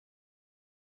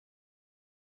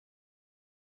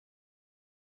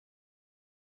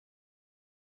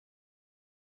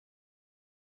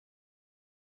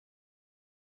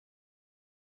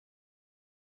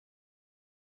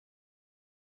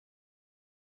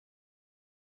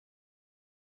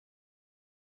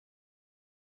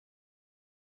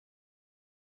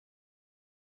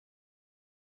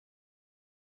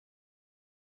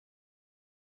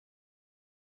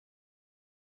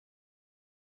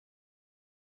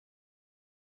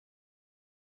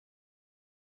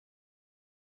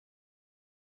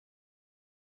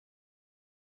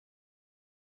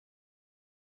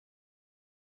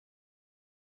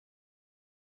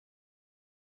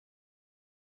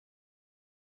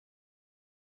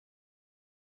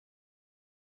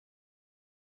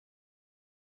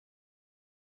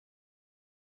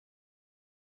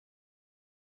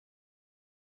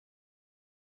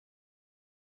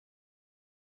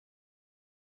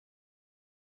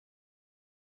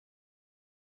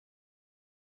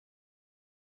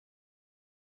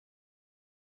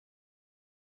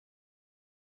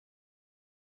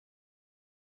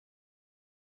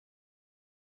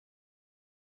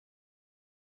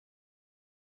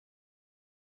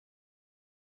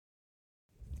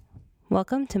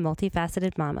Welcome to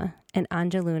Multifaceted Mama, an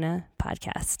Angeluna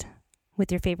podcast with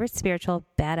your favorite spiritual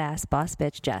badass boss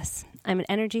bitch, Jess. I'm an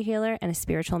energy healer and a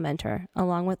spiritual mentor,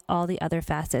 along with all the other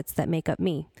facets that make up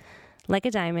me. Like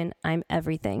a diamond, I'm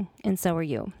everything, and so are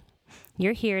you.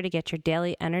 You're here to get your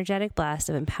daily energetic blast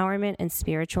of empowerment and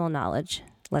spiritual knowledge.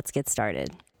 Let's get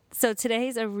started. So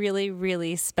today's a really,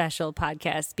 really special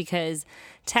podcast because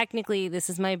technically this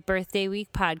is my birthday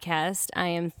week podcast. I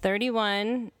am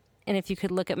 31. And if you could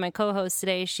look at my co-host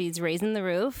today, she's raising the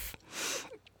roof.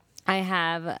 I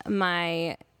have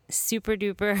my super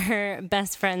duper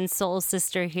best friend, soul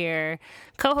sister here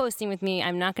co-hosting with me.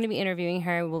 I'm not going to be interviewing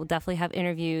her. We'll definitely have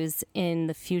interviews in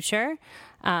the future.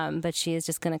 But she is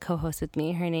just going to co-host with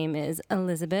me. Her name is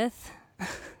Elizabeth.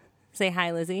 Say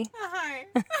hi, Lizzie. Hi.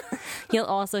 You'll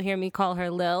also hear me call her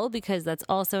Lil because that's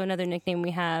also another nickname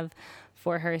we have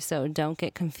for her. So don't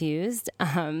get confused.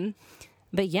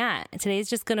 But yeah, today's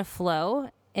just going to flow.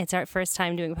 It's our first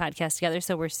time doing a podcast together,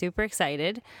 so we're super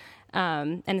excited.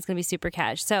 And it's going to be super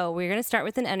cash. So we're going to start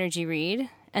with an energy read,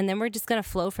 and then we're just going to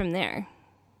flow from there.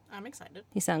 I'm excited.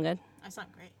 You sound good. I sound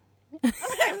great.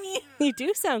 I mean, You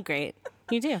do sound great.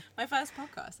 You do. my first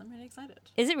podcast. I'm really excited.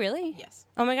 Is it really? Yes.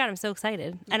 Oh my God, I'm so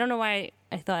excited. I don't know why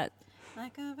I thought,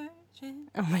 Like a virgin.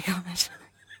 oh my gosh.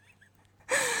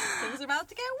 It was about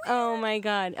to get weird. Oh my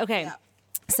God. Okay. Yeah.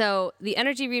 So the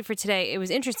energy read for today, it was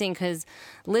interesting because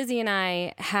Lizzie and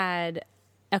I had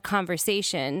a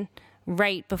conversation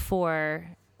right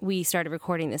before we started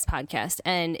recording this podcast.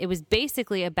 And it was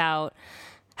basically about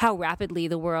how rapidly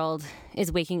the world is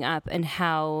waking up and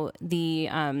how the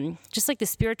just like the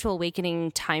spiritual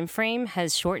awakening time frame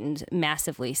has shortened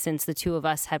massively since the two of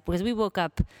us had, because we woke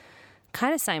up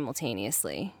kind of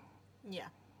simultaneously. Yeah.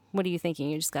 What are you thinking?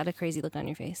 You just got a crazy look on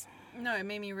your face. No, it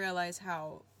made me realize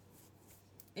how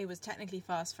it was technically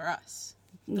fast for us.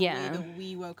 The Yeah. way that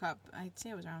we woke up, I'd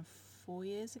say it was around 4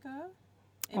 years ago.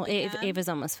 Well, Ava's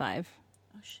almost 5.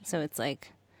 Oh, shit. So it's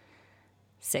like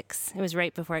 6. It was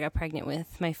right before I got pregnant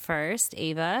with my first,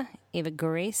 Ava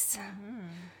Grace.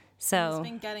 So It's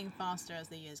been getting faster as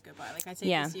the years go by. Like I'd say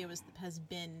Yeah. this year has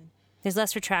been, there's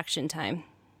less retraction time.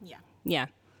 yeah. Yeah.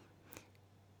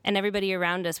 And everybody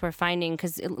around us, we're finding,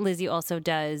 because Lizzie also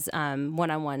does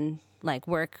one-on-one like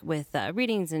work with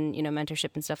readings and, you know,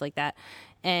 mentorship and stuff like that.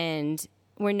 And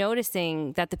we're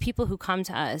noticing that the people who come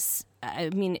to us, I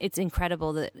mean, it's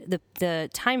incredible that the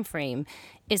time frame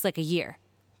is like a year.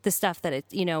 The stuff that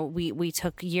we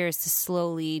took years to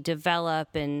slowly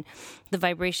develop, and the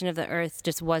vibration of the earth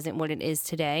just wasn't what it is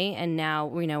today. And now,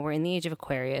 we're in the age of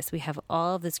Aquarius. We have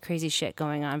all of this crazy shit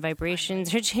going on.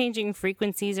 Vibrations are changing,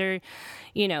 frequencies are,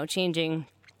 changing.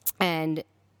 And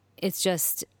it's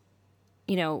just,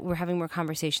 we're having more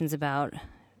conversations about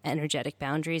energetic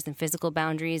boundaries and physical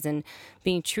boundaries and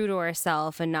being true to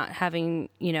ourselves and not having,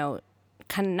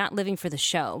 kind of not living for the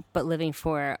show, but living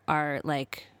for our,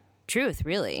 like, truth,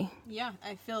 really. Yeah,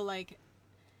 I feel like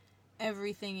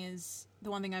everything is,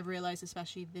 the one thing I've realized,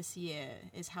 especially this year,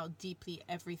 is how deeply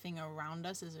everything around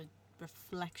us is a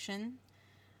reflection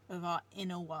of our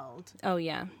inner world. Oh,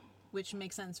 yeah. Which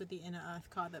makes sense with the inner earth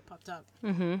card that popped up.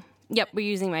 Mm-hmm. Yep, we're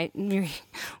using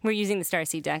we're using the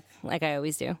Starseed deck, like I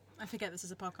always do. I forget this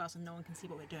is a podcast and no one can see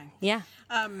what we're doing. Yeah.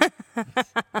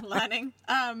 Learning.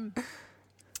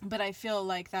 But I feel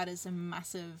like that is a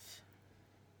massive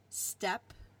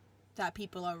step that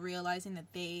people are realizing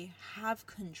that they have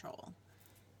control.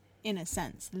 In a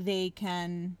sense, they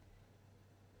can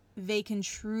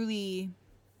truly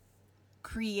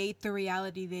create the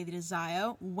reality they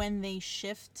desire when they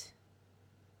shift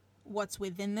what's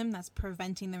within them that's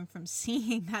preventing them from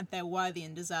seeing that they're worthy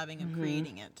and deserving of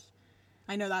creating it.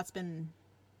 I know that's been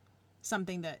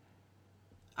something that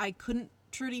I couldn't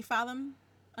truly fathom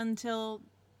until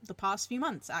the past few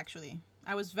months, actually.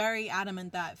 I was very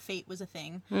adamant that fate was a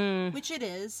thing, which it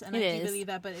is, and I do believe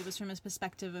that, but it was from a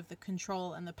perspective of the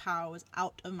control and the power was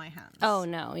out of my hands. Oh,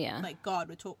 no, yeah. Like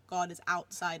God is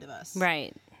outside of us.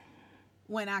 Right.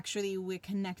 When actually we're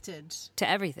connected to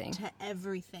everything.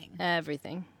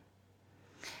 Everything.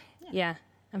 Yeah.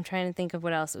 I'm trying to think of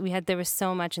what else. There was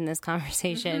so much in this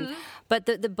conversation, but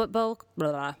the bulk,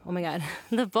 oh my God,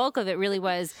 the bulk of it really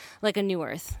was like a new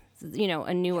earth.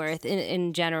 A new earth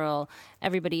in general.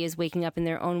 Everybody is waking up in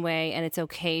their own way, and it's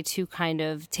okay to kind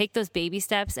of take those baby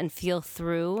steps and feel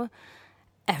through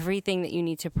everything that you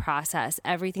need to process,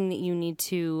 everything that you need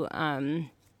to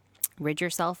rid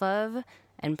yourself of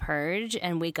and purge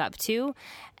and wake up to.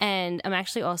 And I'm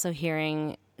actually also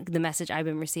hearing the message I've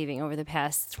been receiving over the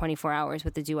past 24 hours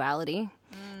with the duality.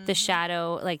 The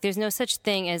shadow, like there's no such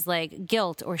thing as like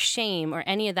guilt or shame or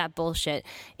any of that bullshit.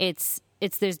 It's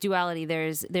there's duality.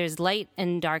 There's light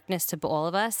and darkness to all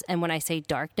of us. And when I say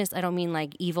darkness, I don't mean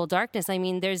like evil darkness. I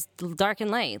mean, there's dark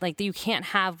and light. Like you can't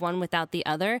have one without the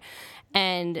other.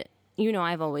 And, you know,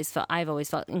 I've always felt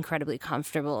incredibly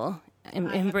comfortable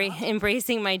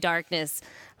embracing my darkness,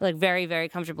 like very, very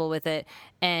comfortable with it.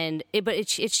 And it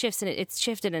shifts, and it's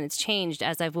shifted and it's changed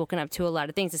as I've woken up to a lot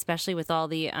of things, especially with all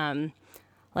the,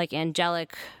 like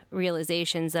angelic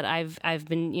realizations that I've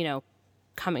been, you know,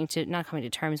 not coming to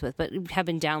terms with, but have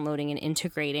been downloading and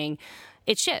integrating.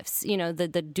 It shifts, you know, the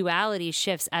duality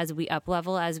shifts as we up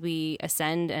level, as we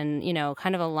ascend, and, you know,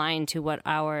 kind of align to what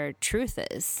our truth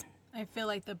is. I feel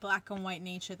like the black and white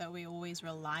nature that we always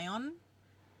rely on.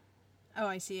 Oh,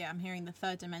 I see. I'm hearing the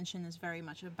third dimension is very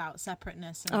much about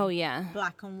separateness. And oh, yeah.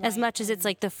 Black and white. As much as it's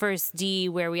like the first D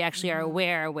where we actually are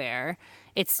aware,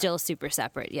 it's still super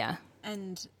separate. Yeah.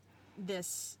 And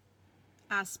this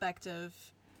aspect of,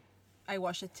 I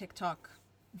watched a TikTok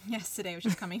yesterday, which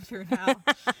is coming through now.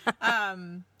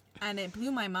 And it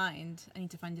blew my mind. I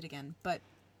need to find it again, but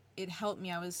it helped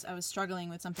me. I was struggling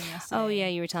with something yesterday. Oh yeah.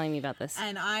 You were telling me about this.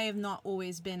 And I have not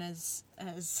always been as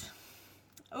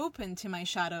open to my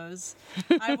shadows.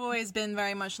 I've always been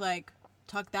very much like,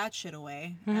 tuck that shit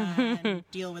away and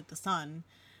deal with the sun,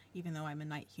 even though I'm a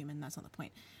night human. That's not the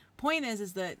point. Point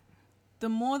is that the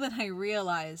more that I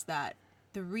realized that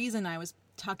the reason I was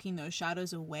tucking those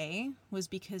shadows away was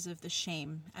because of the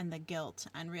shame and the guilt,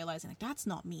 and realizing like that's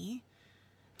not me,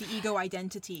 the ego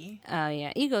identity. Oh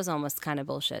yeah, ego's almost kind of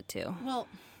bullshit too. Well,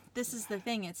 this is the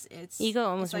thing. It's ego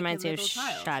almost like reminds me of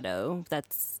shadow.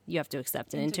 That's you have to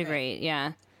accept and integrate.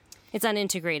 Yeah, it's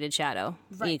unintegrated shadow.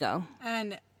 Right. Ego.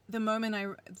 And the moment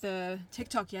the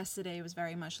TikTok yesterday was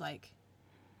very much like,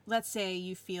 let's say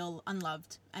you feel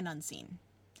unloved and unseen.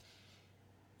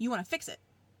 You want to fix it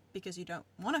because you don't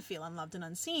want to feel unloved and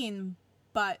unseen,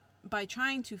 but by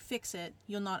trying to fix it,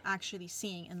 you're not actually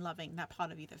seeing and loving that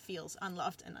part of you that feels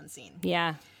unloved and unseen.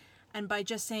 Yeah. And by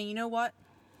just saying, you know what,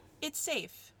 it's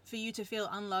safe for you to feel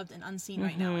unloved and unseen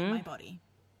right now in my body.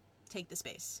 Take the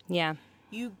space. Yeah.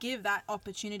 You give that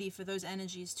opportunity for those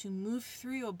energies to move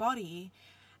through your body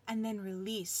and then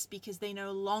release, because they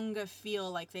no longer feel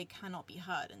like they cannot be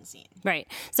heard and seen. Right.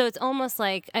 So it's almost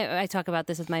like, I talk about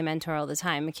this with my mentor all the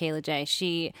time, Michaela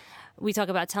J. We talk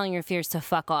about telling your fears to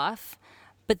fuck off.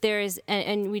 But there's,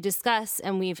 and we discuss,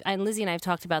 and Lizzie and I have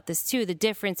talked about this too, the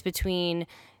difference between,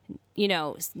 you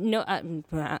know,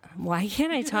 why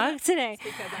can't I talk today?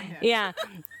 Yeah.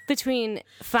 Between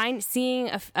seeing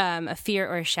a fear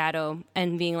or a shadow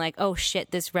and being like, oh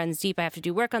shit, this runs deep, I have to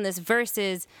do work on this,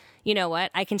 versus, you know what,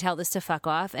 I can tell this to fuck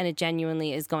off, and it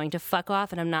genuinely is going to fuck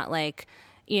off, and I'm not like,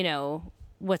 you know,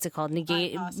 what's it called?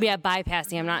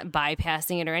 Bypassing. I'm not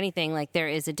bypassing it or anything. Like, there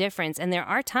is a difference. And there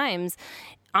are times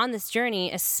on this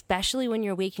journey, especially when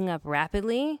you're waking up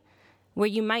rapidly, where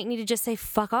you might need to just say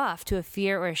fuck off to a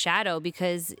fear or a shadow,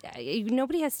 because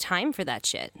nobody has time for that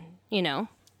shit, you know?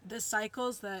 The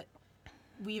cycles that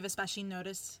we've especially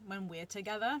noticed when we're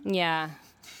together. Yeah.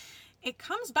 It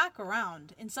comes back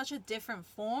around in such a different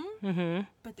form,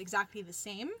 but exactly the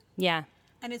same. Yeah.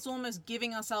 And it's almost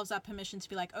giving ourselves that permission to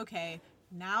be like, okay,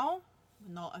 now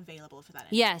we're not available for that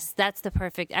anymore. Yes, that's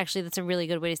that's a really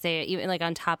good way to say it. Even like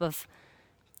on top of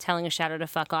telling a shadow to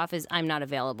fuck off is, I'm not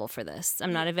available for this.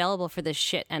 I'm not available for this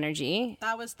shit energy.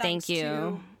 That was thanks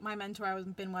to my mentor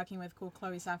I've been working with called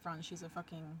Chloe Saffron. She's a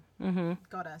fucking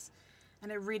goddess.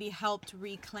 And it really helped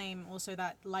reclaim also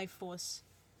that life force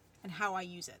and how I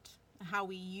use it. And how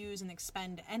we use and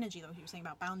expend energy, like you were saying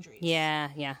about boundaries. Yeah,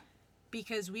 yeah.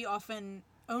 Because we often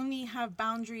only have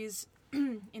boundaries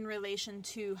in relation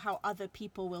to how other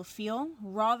people will feel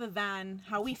rather than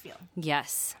how we feel.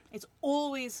 Yes. It's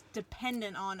always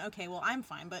dependent on, okay, well, I'm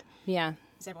fine, but yeah,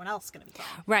 is everyone else going to be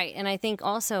fine? Right. And I think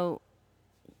also,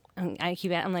 I'm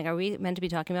like, are we meant to be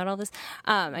talking about all this?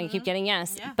 I keep getting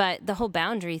yes. Yeah. But the whole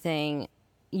boundary thing,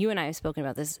 you and I have spoken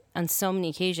about this on so many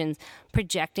occasions,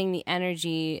 projecting the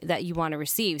energy that you want to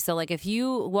receive. So like if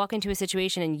you walk into a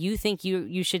situation and you think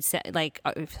you should say, like,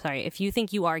 if you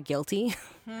think you are guilty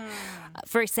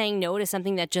for saying no to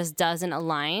something that just doesn't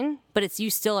align, but it's, you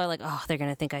still are like, oh, they're going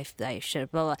to think I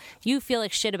should, blah, blah. If you feel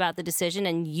like shit about the decision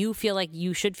and you feel like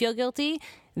you should feel guilty,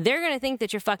 they're going to think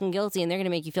that you're fucking guilty, and they're going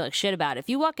to make you feel like shit about it. If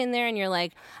you walk in there and you're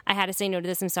like, I had to say no to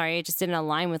this, I'm sorry, it just didn't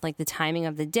align with like the timing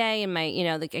of the day and my, you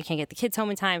know, like I can't get the kids home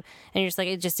in time, and you're just like,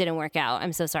 it just didn't work out,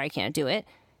 I'm so sorry, I can't do it.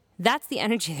 That's the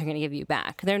energy they're going to give you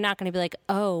back. They're not going to be like,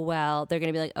 oh, well, they're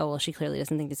going to be like, oh, well, she clearly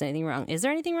doesn't think there's anything wrong. Is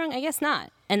there anything wrong? I guess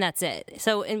not. And that's it.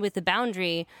 So, and with the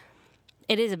boundary,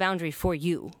 it is a boundary for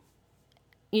you.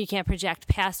 You can't project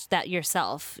past that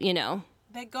yourself, you know?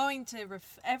 They're going to,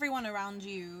 everyone around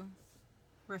you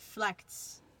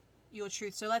reflects your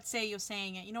truth. So let's say you're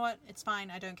saying it, you know what, it's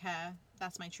fine, I don't care,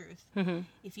 that's my truth.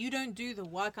 If you don't do the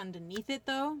work underneath it,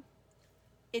 though,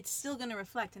 it's still going to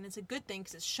reflect, and it's a good thing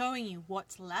because it's showing you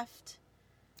what's left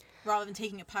rather than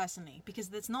taking it personally, because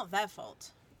it's not their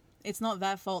fault. It's not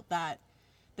their fault that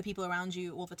the people around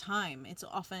you all the time. It's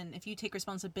often, if you take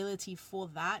responsibility for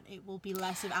that, it will be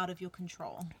less out of your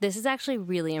control. This is actually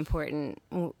really important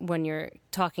when you're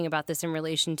talking about this in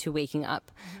relation to waking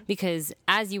up, because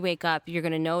as you wake up, you're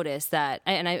going to notice that,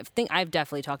 and I think I've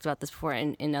definitely talked about this before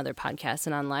in other podcasts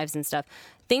and on lives and stuff,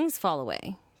 things fall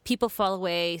away. People fall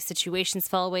away, situations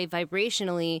fall away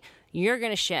vibrationally. You're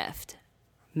going to shift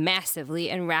massively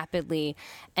and rapidly,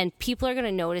 and people are going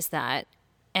to notice that,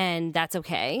 and that's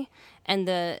okay. And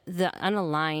the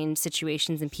unaligned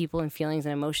situations and people and feelings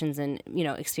and emotions and, you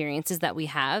know, experiences that we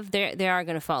have, they are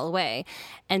going to fall away.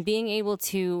 And being able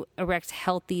to erect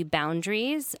healthy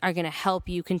boundaries are going to help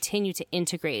you continue to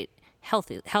integrate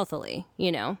healthily,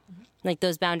 you know? Like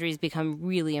those boundaries become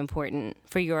really important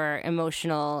for your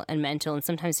emotional and mental and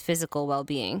sometimes physical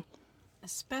well-being.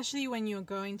 Especially when you're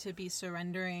going to be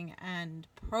surrendering and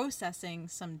processing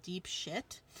some deep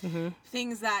shit.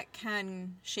 Things that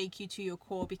can shake you to your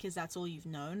core because that's all you've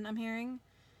known, I'm hearing.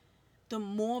 The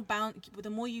more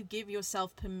you give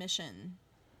yourself permission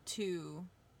to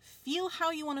feel how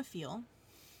you want to feel,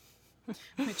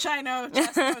 which I know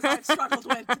Jess knows I've struggled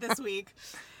with this week.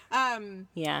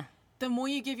 Yeah. The more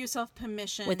you give yourself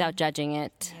permission. Without judging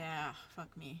it. Yeah,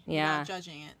 fuck me. Yeah. Without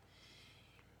judging it.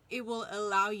 It will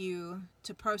allow you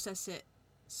to process it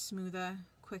smoother,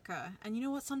 quicker. And you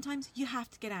know what? Sometimes you have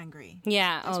to get angry.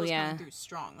 Yeah. That's what's yeah. coming through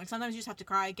strong. Like sometimes you just have to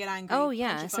cry, get angry. Oh,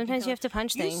 yeah. Sometimes you have to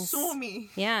punch things. You saw me.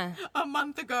 Yeah. A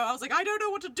month ago. I was like, I don't know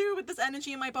what to do with this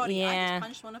energy in my body. Yeah. I just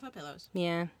punched one of her pillows.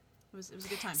 Yeah. It was a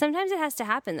good time. Sometimes it has to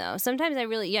happen, though. Sometimes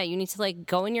you need to, like,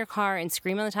 go in your car and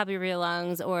scream on the top of your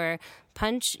lungs or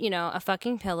punch, you know, a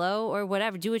fucking pillow or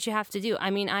whatever. Do what you have to do.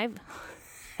 I mean, I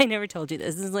never told you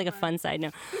this. This is like a fun side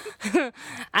note.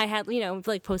 I had, you know,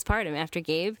 like postpartum after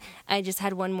Gabe. I just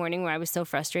had one morning where I was so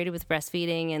frustrated with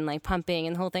breastfeeding and like pumping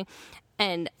and the whole thing.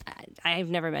 And I've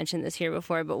never mentioned this here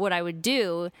before, but what I would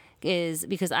do is,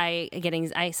 because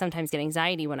I sometimes get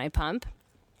anxiety when I pump,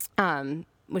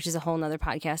 which is a whole nother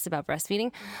podcast about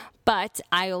breastfeeding. But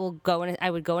I would go in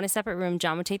a separate room.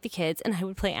 John would take the kids, and I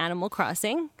would play Animal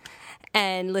Crossing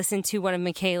and listen to one of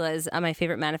Michaela's, my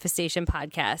favorite manifestation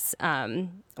podcasts,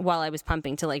 while I was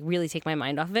pumping to like really take my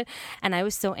mind off of it. And I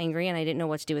was so angry, and I didn't know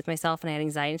what to do with myself, and I had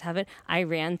anxiety to have it. I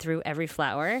ran through every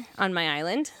flower on my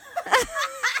island.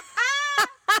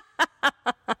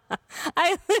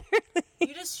 I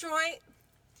literally...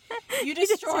 You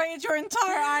destroyed your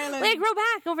entire island. Like, grow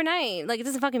back overnight. Like, it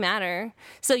doesn't fucking matter.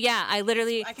 So, yeah, I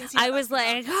was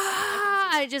like,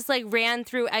 I just, like, ran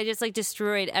through, I just, like,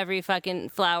 destroyed every fucking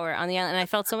flower on the island, and I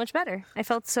felt so much better. I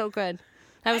felt so good.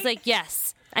 I was like,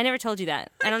 yes. I never told you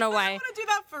that. I don't know why. I want to do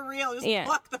that for real. Just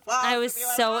pluck the flowers. I was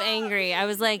so angry. I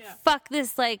was like, fuck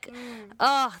this, like,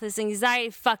 this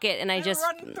anxiety, fuck it. And I just,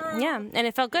 and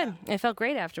it felt good. Yeah. It felt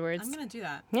great afterwards. I'm going to do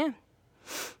that. Yeah.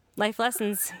 Life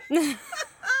lessons.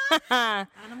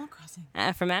 Animal Crossing.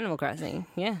 From Animal Crossing,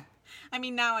 yeah. I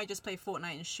mean, now I just play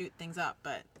Fortnite and shoot things up,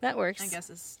 but... That works. I guess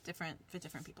it's different for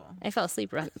different people. I fell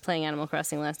asleep playing Animal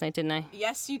Crossing last night, didn't I?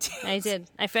 Yes, you did. I did.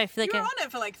 I feel like you were on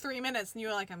it for like 3 minutes, and you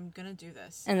were like, I'm gonna do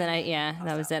this. And then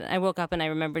that was it. I woke up and I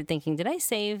remembered thinking, did I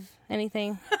save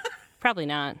anything? Probably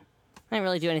not. I didn't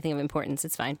really do anything of importance.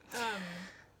 It's fine.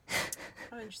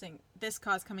 Oh, interesting. This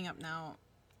card's coming up now.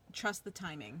 Trust the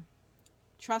timing.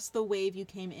 Trust the wave you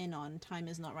came in on. Time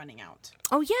is not running out.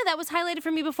 Oh, yeah, that was highlighted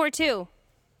for me before, too.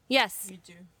 Yes. You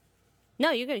do. No,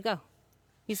 you're good. Go.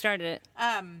 You started it.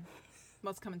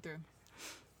 What's coming through?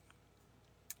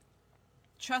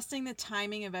 Trusting the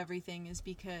timing of everything is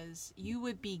because you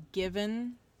would be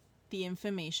given the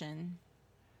information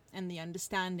and the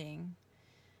understanding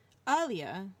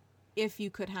earlier if you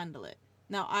could handle it.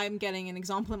 Now, I'm getting an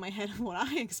example in my head of what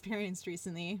I experienced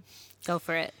recently. Go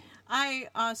for it. I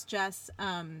asked Jess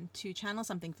to channel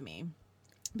something for me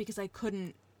because I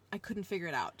couldn't figure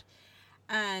it out.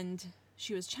 And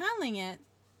she was channeling it,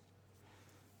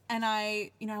 and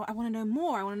I want to know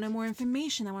more. I want to know more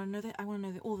information. I want to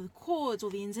know all the chords, all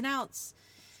the ins and outs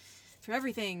for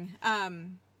everything.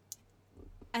 And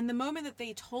the moment that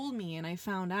they told me and I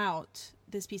found out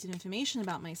this piece of information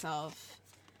about myself,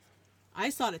 I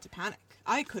started to panic.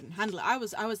 I couldn't handle it. I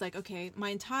was like, okay, my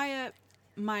entire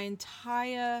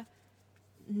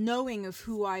knowing of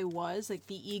who I was, like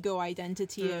the ego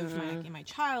identity of my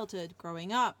childhood,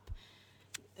 growing up,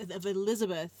 of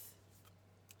Elizabeth,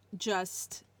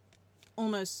 just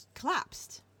almost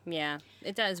collapsed. Yeah,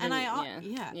 it does. And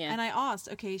and I asked,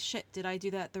 okay, shit, did I do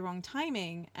that at the wrong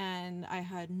timing? And I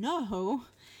heard no.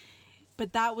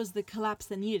 But that was the collapse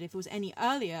that needed. If it was any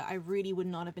earlier, I really would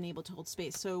not have been able to hold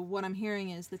space. So what I'm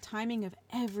hearing is the timing of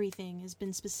everything has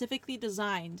been specifically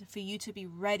designed for you to be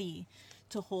ready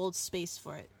to hold space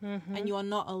for it. Mm-hmm. And you are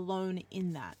not alone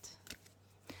in that.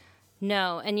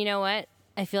 No. And you know what?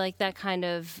 I feel like that kind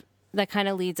of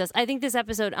leads us. I think this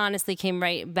episode honestly came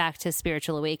right back to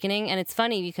spiritual awakening. And it's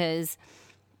funny because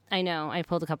I know I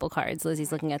pulled a couple cards.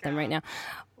 Lizzie's looking at them right now.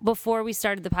 Before we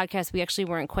started the podcast, we actually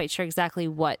weren't quite sure exactly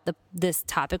what this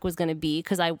topic was going to be.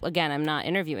 Because I'm not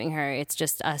interviewing her. It's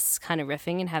just us kind of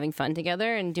riffing and having fun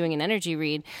together and doing an energy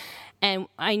read. And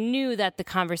I knew that the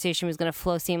conversation was going to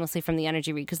flow seamlessly from the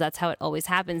energy read because that's how it always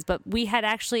happens. But we had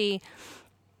actually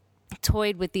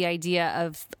toyed with the idea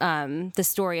of the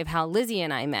story of how Lizzie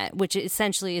and I met, which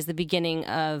essentially is the beginning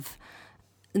of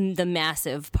the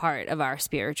massive part of our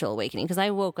spiritual awakening. Because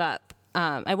I woke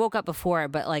up before,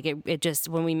 but like it just,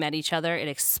 when we met each other, it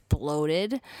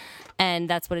exploded, and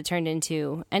that's what it turned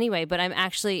into anyway. But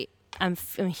I'm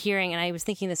hearing, and I was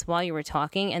thinking this while you were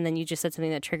talking, and then you just said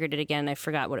something that triggered it again. I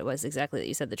forgot what it was exactly that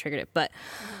you said that triggered it, but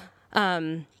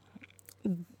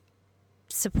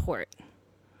support.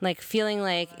 Like feeling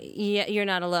like, yeah, you're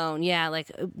not alone. Yeah,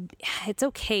 like it's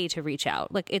okay to reach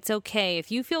out. Like it's okay if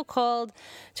you feel called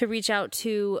to reach out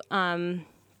to.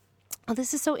 Oh,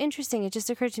 this is so interesting. It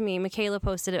just occurred to me. Michaela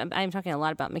posted it. I'm talking a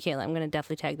lot about Michaela. I'm going to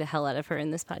definitely tag the hell out of her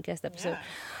in this podcast episode.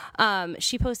 Yeah.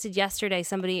 She posted yesterday.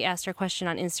 Somebody asked her a question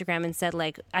on Instagram and said,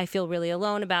 like, I feel really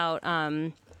alone about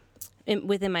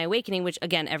within my awakening, which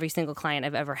again, every single client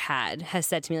I've ever had has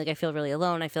said to me, like, I feel really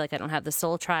alone. I feel like I don't have the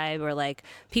soul tribe, or like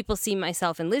people see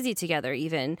myself and Lizzie together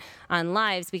even on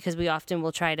lives, because we often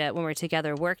will try to, when we're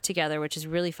together, work together, which is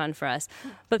really fun for us.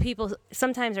 But people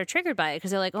sometimes are triggered by it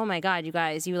because they're like, oh my God, you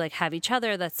guys, you like have each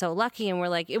other. That's so lucky. And we're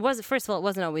like, first of all, it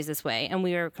wasn't always this way. And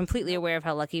we are completely aware of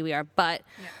how lucky we are. But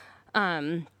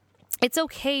it's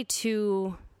okay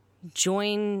to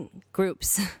join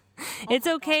groups. It's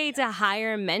okay to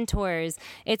hire mentors.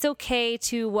 It's okay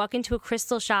to walk into a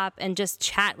crystal shop and just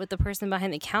chat with the person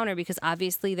behind the counter because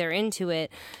obviously they're into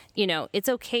it. It's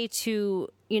okay to,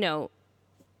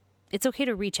 it's okay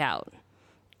to reach out,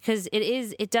 because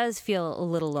it does feel a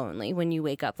little lonely when you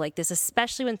wake up like this,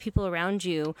 especially when people around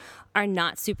you are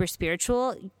not super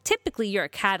spiritual. Typically you're a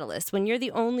catalyst. When you're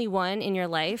the only one in your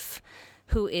life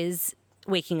who is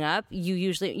waking up,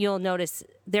 you'll notice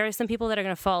there are some people that are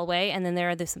going to fall away, and then there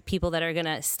are some people that are going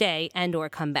to stay and or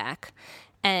come back.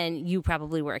 And you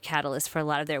probably were a catalyst for a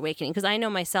lot of their awakening. Because I know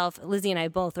myself, Lizzie and I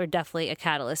both are definitely a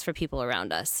catalyst for people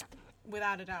around us.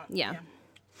 Without a doubt. Yeah.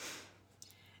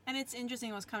 And it's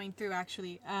interesting what's coming through,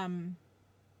 actually.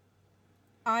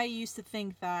 I used to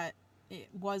think that it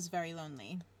was very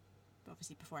lonely,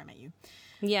 obviously before I met you.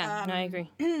 Yeah, no, I agree.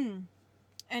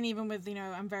 And even with,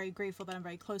 I'm very grateful that I'm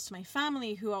very close to my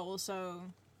family who are also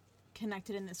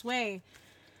connected in this way.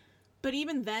 But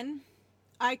even then,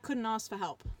 I couldn't ask for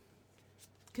help.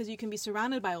 Because you can be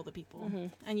surrounded by all the people. Mm-hmm.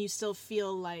 And you still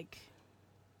feel like,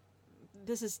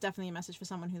 this is definitely a message for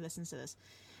someone who listens to this.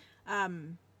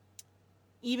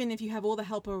 Even if you have all the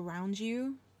help around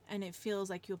you and it feels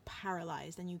like you're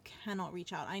paralyzed and you cannot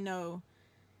reach out. I know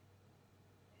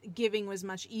giving was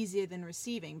much easier than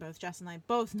receiving. Both Jess and I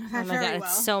both know that very well.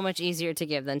 It's so much easier to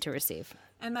give than to receive.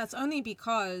 And that's only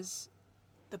because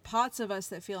the parts of us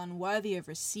that feel unworthy of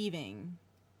receiving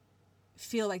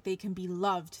feel like they can be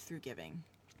loved through giving.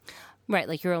 Right,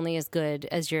 like you're only as good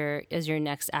as your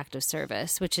next act of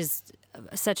service, which is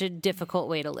such a difficult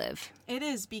way to live. It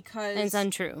is, because and it's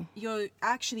untrue. You're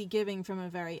actually giving from a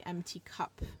very empty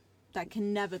cup that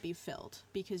can never be filled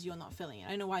because you're not filling it. I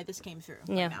don't know why this came through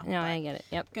right now. No, I get it.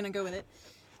 Yep. Gonna go with it.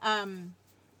 And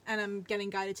I'm getting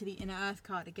guided to the Inner Earth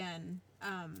card again.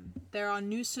 There are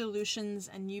new solutions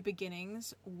and new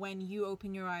beginnings when you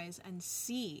open your eyes and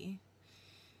see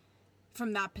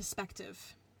from that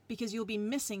perspective, because you'll be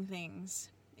missing things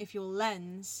if your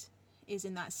lens is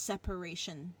in that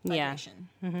separation vibration.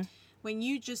 Yeah. Mm-hmm. When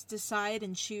you just decide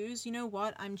and choose, you know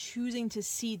what, I'm choosing to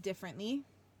see differently,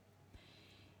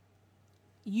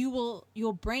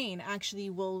 your brain actually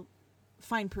will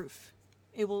find proof.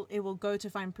 It will go to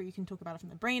find proof. You can talk about it from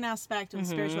the brain aspect or the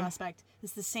spiritual aspect.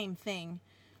 It's the same thing.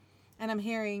 And I'm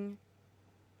hearing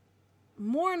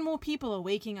more and more people are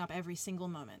waking up every single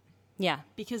moment. Yeah.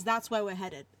 Because that's where we're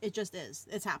headed. It just is.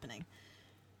 It's happening.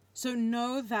 So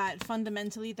know that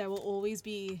fundamentally there will always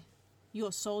be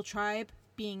your soul tribe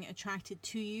being attracted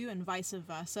to you and vice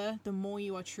versa. The more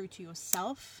you are true to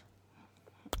yourself.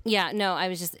 Yeah, no, I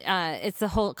was just, it's the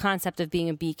whole concept of being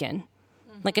a beacon.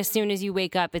 Like as soon as you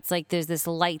wake up, it's like there's this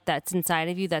light that's inside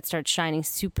of you that starts shining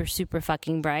super, super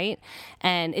fucking bright.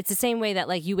 And it's the same way that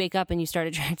like you wake up and you start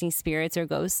attracting spirits or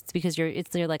ghosts because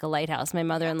you're like a lighthouse. My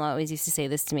mother-in-law always used to say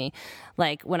this to me.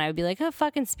 Like when I would be like, oh,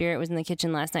 fucking spirit was in the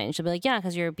kitchen last night. And she'll be like, yeah,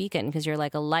 because you're a beacon, because you're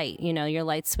like a light, you know, your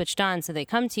light's switched on. So they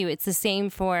come to you. It's the same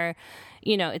for,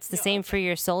 you know, it's the same for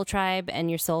your soul tribe and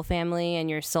your soul family and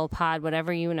your soul pod,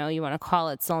 whatever, you know, you want to call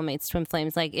it, soulmates, twin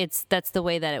flames. Like that's the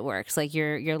way that it works. Like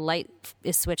your light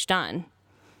is switched on.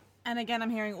 And again, I'm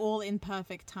hearing all in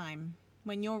perfect time.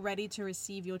 When you're ready to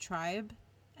receive your tribe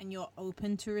and you're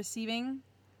open to receiving,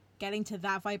 getting to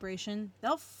that vibration,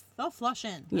 they'll flush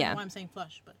in. I don't know why I'm saying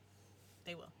flush, but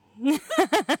they will.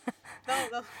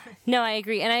 No, I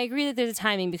agree. And I agree that there's a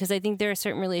timing, because I think there are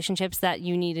certain relationships that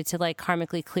you needed to like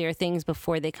karmically clear things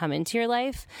before they come into your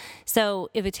life. So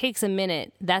if it takes a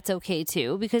minute, that's okay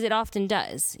too, because it often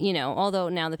does, you know, although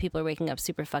now the people are waking up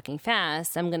super fucking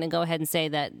fast, I'm going to go ahead and say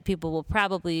that people will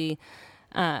probably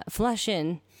flush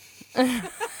in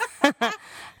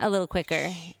a little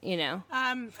quicker, you know.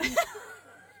 I'm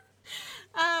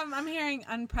hearing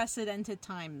unprecedented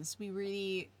times. We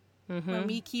really... When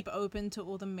we keep open to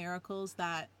all the miracles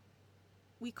that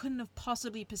we couldn't have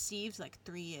possibly perceived like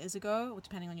 3 years ago, or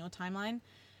depending on your timeline,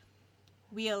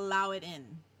 we allow it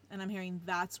in. And I'm hearing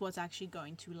that's what's actually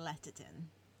going to let it in.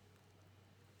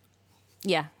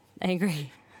 Yeah, I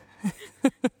agree.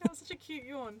 That was such a cute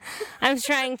yawn. I was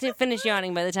trying to finish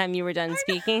yawning by the time you were done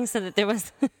speaking so that there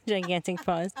was a gigantic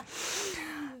pause.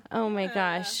 Oh my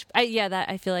gosh.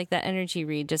 I feel like that energy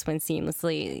read just went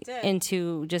seamlessly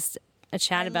into just a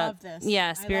chat about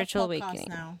spiritual awakening.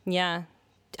 Now. Yeah.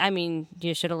 I mean,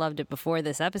 you should have loved it before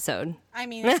this episode. I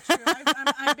mean, it's true.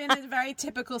 I've been a very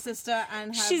typical sister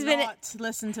and have not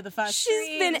listened to the first three.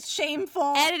 She's been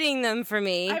shameful. Editing them for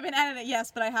me. I've been editing,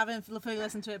 yes, but I haven't fully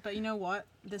listened to it. But you know what?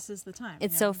 This is the time.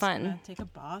 It's so fun. Take a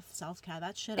bath, self-care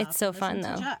that shit up. It's so fun,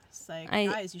 though.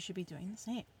 Guys, you should be doing the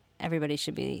same. Everybody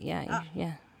should be, yeah.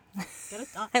 Get it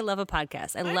done. I love a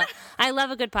podcast. I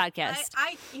love a good podcast.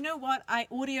 You know what?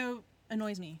 Audio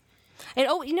annoys me. And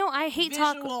I hate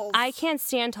Visuals. talk. I can't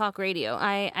stand talk radio.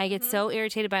 I get so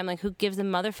irritated by it. I'm like, who gives a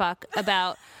motherfuck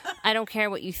about, I don't care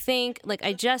what you think. Like,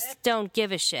 I just don't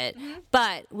give a shit.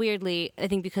 But weirdly, I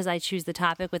think because I choose the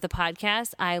topic with the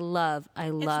podcast, I love a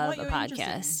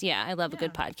podcast. Yeah, I love a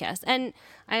good podcast. And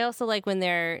I also like when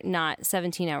they're not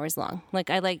 17 hours long. Like,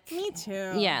 I like... Me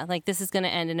too. Yeah, like this is going to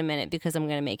end in a minute because I'm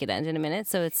going to make it end in a minute.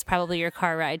 So it's probably your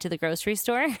car ride to the grocery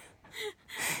store.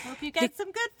 Hope you get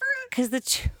some good fruit. Because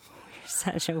you're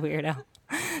such a weirdo.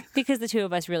 Because the two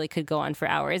of us really could go on for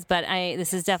hours. But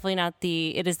this is definitely not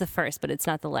it is the first, but it's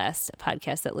not the last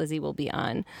podcast that Lizzie will be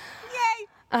on.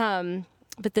 Yay!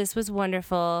 But this was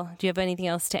wonderful. Do you have anything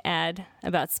else to add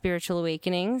about spiritual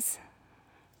awakenings?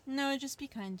 No, just be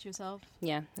kind to yourself.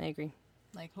 Yeah, I agree.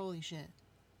 Like, holy shit.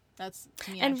 That's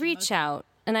to me. And reach out.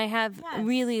 And I have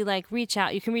really reach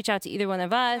out. You can reach out to either one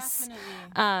of us.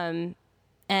 Definitely.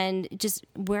 And just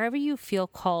wherever you feel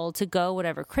called to go,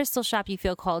 whatever crystal shop you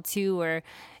feel called to, or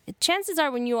chances are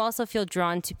when you also feel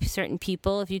drawn to certain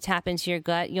people, if you tap into your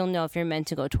gut, you'll know if you're meant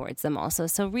to go towards them also.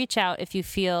 So reach out if you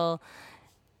feel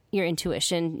your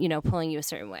intuition, pulling you a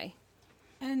certain way.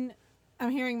 And I'm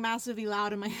hearing massively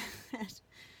loud in my head.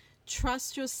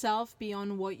 Trust yourself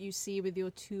beyond what you see with your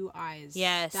two eyes.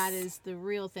 Yes. That is the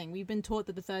real thing. We've been taught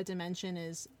that the third dimension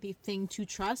is the thing to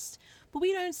trust, but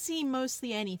we don't see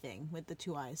mostly anything with the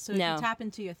two eyes. So if you tap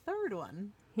into your third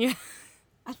one,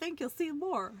 I think you'll see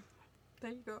more.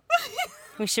 There you go.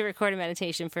 We should record a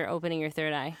meditation for opening your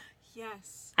third eye.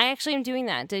 Yes. I actually am doing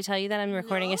that. Did I tell you that I'm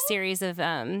recording a series of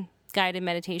guided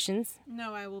meditations?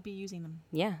 No, I will be using them.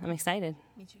 Yeah, I'm excited.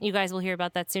 Me too. You guys will hear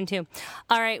about that soon too.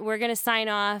 All right, we're going to sign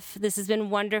off. This has been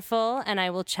wonderful, and I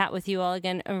will chat with you all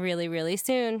again really, really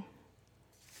soon.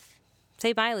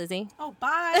 Say bye, Lizzie. Oh,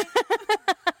 bye.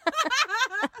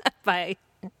 Bye.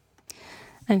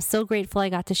 I'm so grateful I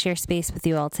got to share space with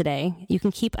you all today. You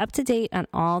can keep up to date on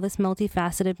all this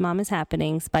multifaceted Mama's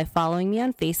happenings by following me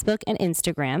on Facebook and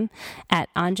Instagram at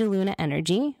Angeluna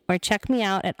Energy, or check me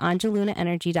out at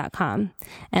angelunaenergy.com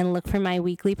and look for my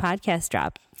weekly podcast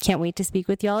drop. Can't wait to speak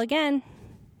with y'all again.